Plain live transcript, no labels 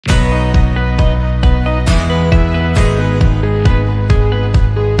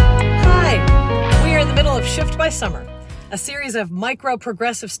summer, a series of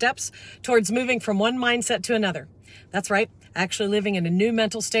micro-progressive steps towards moving from one mindset to another. That's right, actually living in a new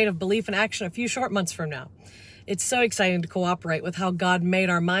mental state of belief and action a few short months from now. It's so exciting to cooperate with how God made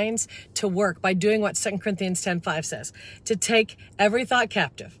our minds to work by doing what 2 Corinthians 10:5 says, to take every thought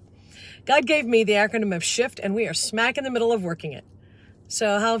captive. God gave me the acronym of SHIFT, and we are smack in the middle of working it.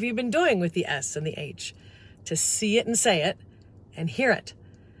 So how have you been doing with the S and the H? To see it and say it and hear it.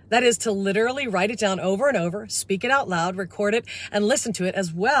 That is to literally write it down over and over, speak it out loud, record it, and listen to it,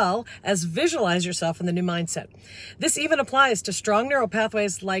 as well as visualize yourself in the new mindset. This even applies to strong neural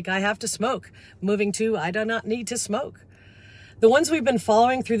pathways like I have to smoke, moving to I do not need to smoke. The ones we've been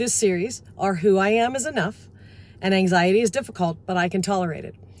following through this series are who I am is enough, and anxiety is difficult, but I can tolerate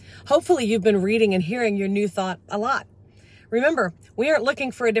it. Hopefully you've been reading and hearing your new thought a lot. Remember, we aren't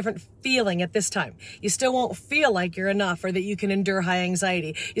looking for a different feeling at this time. You still won't feel like you're enough or that you can endure high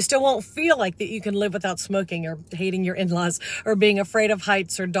anxiety. You still won't feel like that you can live without smoking or hating your in-laws or being afraid of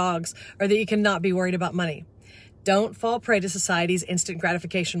heights or dogs or that you cannot be worried about money. Don't fall prey to society's instant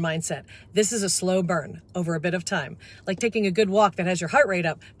gratification mindset. This is a slow burn over a bit of time, like taking a good walk that has your heart rate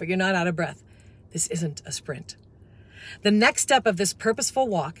up, but you're not out of breath. This isn't a sprint. The next step of this purposeful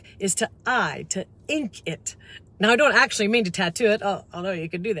walk is to ink it. Now, I don't actually mean to tattoo it, although you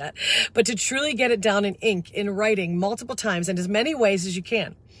could do that, but to truly get it down in ink, in writing, multiple times, in as many ways as you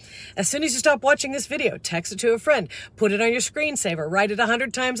can. As soon as you stop watching this video, text it to a friend, put it on your screensaver, write it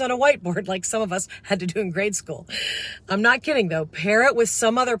 100 times on a whiteboard like some of us had to do in grade school. I'm not kidding though. Pair it with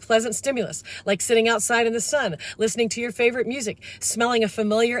some other pleasant stimulus, like sitting outside in the sun, listening to your favorite music, smelling a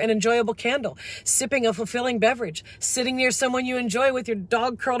familiar and enjoyable candle, sipping a fulfilling beverage, sitting near someone you enjoy with your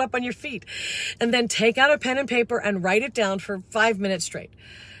dog curled up on your feet, and then take out a pen and paper and write it down for 5 minutes straight.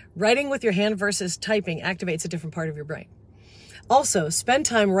 Writing with your hand versus typing activates a different part of your brain. Also, spend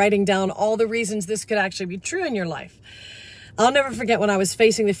time writing down all the reasons this could actually be true in your life. I'll never forget when I was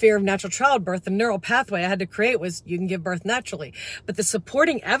facing the fear of natural childbirth, the neural pathway I had to create was you can give birth naturally. But the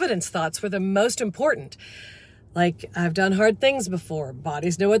supporting evidence thoughts were the most important. Like, I've done hard things before.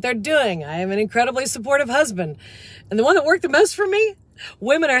 Bodies know what they're doing. I am an incredibly supportive husband. And the one that worked the most for me?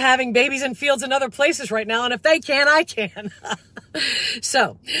 Women are having babies in fields and other places right now, and if they can, I can.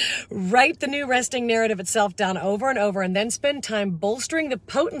 So, write the new resting narrative itself down over and over, and then spend time bolstering the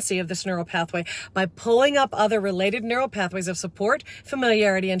potency of this neural pathway by pulling up other related neural pathways of support,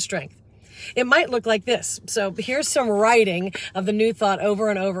 familiarity, and strength. It might look like this. So here's some writing of the new thought over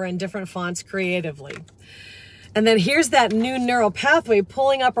and over in different fonts creatively. And then here's that new neural pathway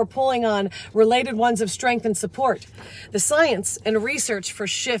pulling up or pulling on related ones of strength and support. The science and research for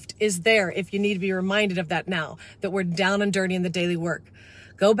SHIFT is there if you need to be reminded of that now, that we're down and dirty in the daily work.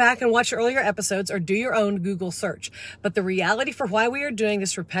 Go back and watch earlier episodes or do your own Google search. But the reality for why we are doing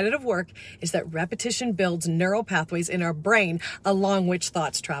this repetitive work is that repetition builds neural pathways in our brain along which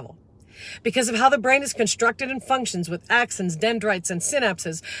thoughts travel. Because of how the brain is constructed and functions with axons, dendrites, and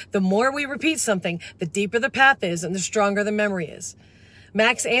synapses, the more we repeat something, the deeper the path is and the stronger the memory is.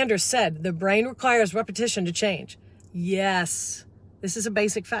 Max Anders said, the brain requires repetition to change. Yes, this is a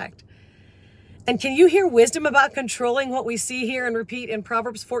basic fact. And can you hear wisdom about controlling what we see, hear, and repeat in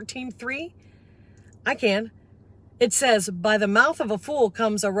Proverbs 14:3? I can. It says, by the mouth of a fool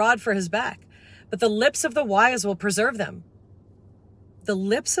comes a rod for his back, but the lips of the wise will preserve them. The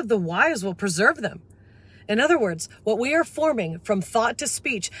lips of the wise will preserve them. In other words, what we are forming from thought to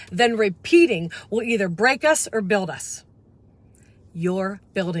speech, then repeating, will either break us or build us. You're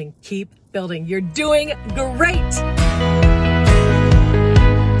building. Keep building. You're doing great.